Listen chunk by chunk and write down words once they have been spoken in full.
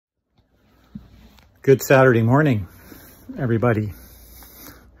Good Saturday morning, everybody.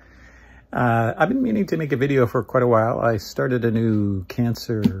 I've been meaning to make a video for quite a while. I started a new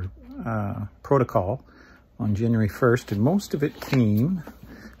cancer protocol on January 1st, and most of it came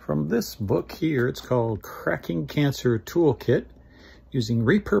from this book here. It's called Cracking Cancer Toolkit, Using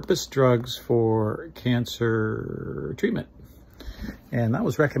Repurposed Drugs for Cancer Treatment. And that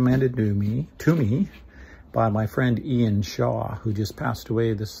was recommended to me by my friend Ian Shaw, who just passed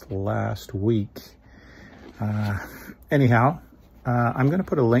away this last week. I'm going to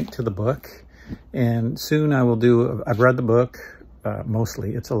put a link to the book, and soon I will do, I've read the book,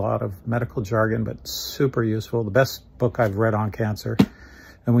 mostly. It's a lot of medical jargon, but super useful. The best book I've read on cancer.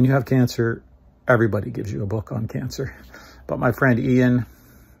 And when you have cancer, everybody gives you a book on cancer. But my friend Ian,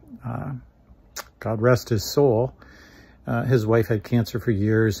 God rest his soul, his wife had cancer for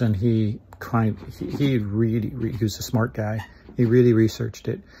years, and he was a smart guy. He really researched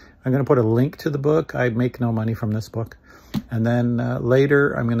it. I'm going to put a link to the book. I make no money from this book. And then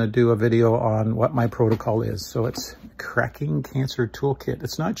later, I'm going to do a video on what my protocol is. So it's Cracking Cancer Toolkit.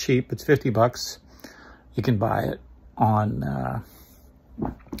 It's not cheap. It's 50 bucks. You can buy it on,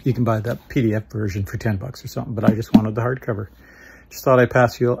 you can buy the PDF version for 10 bucks or something, but I just wanted the hardcover. Just thought I'd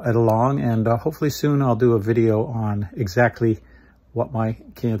pass you it along, and hopefully soon I'll do a video on exactly what my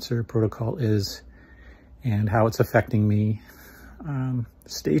cancer protocol is and how it's affecting me.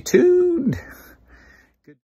 Stay tuned.